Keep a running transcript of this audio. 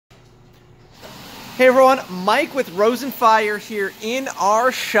Hey everyone, Mike with Rose and Fire here in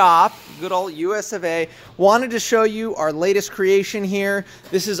our shop, good old US of A. Wanted to show you our latest creation here.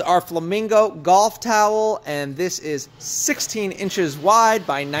 This is our Flamingo golf towel, and this is 16 inches wide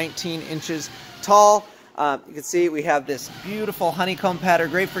by 19 inches tall. You can see we have this beautiful honeycomb pattern,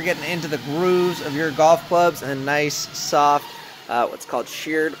 great for getting into the grooves of your golf clubs, and a nice, soft, what's called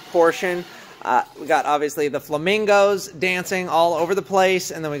sheared portion. We got obviously the flamingos dancing all over the place,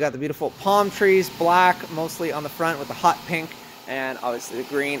 and then we got the beautiful palm trees, black mostly on the front with the hot pink, and obviously the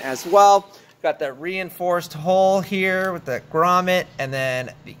green as well. Got the reinforced hole here with the grommet, and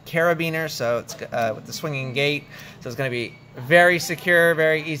then the carabiner, so it's with the swinging gate, so it's going to be very secure,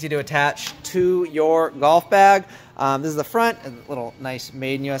 very easy to attach to your golf bag. This is the front, a little nice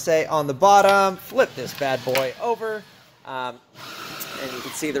Made in USA on the bottom. Flip this bad boy over. And you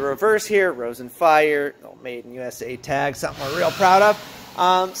can see the reverse here, Rose and Fire, little Made in USA tag, something we're real proud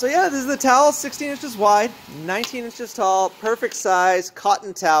of. So yeah, this is the towel, 16 inches wide, 19 inches tall, perfect size,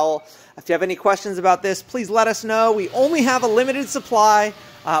 cotton towel. If you have any questions about this, please let us know. We only have a limited supply.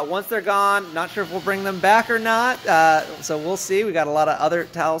 Once they're gone, not sure if we'll bring them back or not. So we'll see. We got a lot of other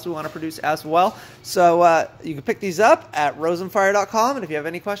towels we want to produce as well. So you can pick these up at roseandfire.com. And if you have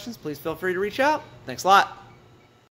any questions, please feel free to reach out. Thanks a lot.